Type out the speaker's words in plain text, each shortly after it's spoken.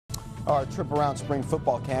Our trip around spring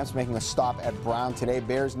football camps making a stop at Brown today.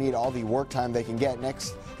 Bears need all the work time they can get.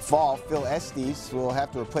 Next fall, Phil Estes will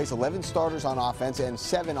have to replace 11 starters on offense and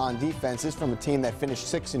 7 on defenses from a team that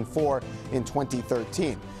finished 6-4 in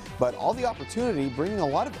 2013. But all the opportunity bringing a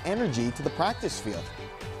lot of energy to the practice field.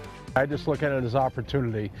 I just look at it as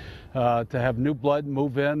opportunity to have new blood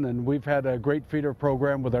move in, and we've had a great feeder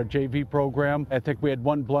program with our JV program. I think we had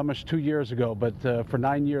one blemish 2 years ago, but for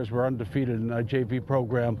 9 years we're undefeated in our JV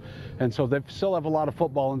program, and so they still have a lot of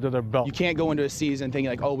football under their belt. You can't go into a season thinking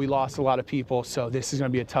like, oh, we lost a lot of people, so this is going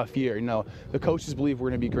to be a tough year. No, the coaches believe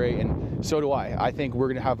we're going to be great, and so do I. I think we're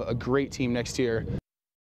going to have a great team next year.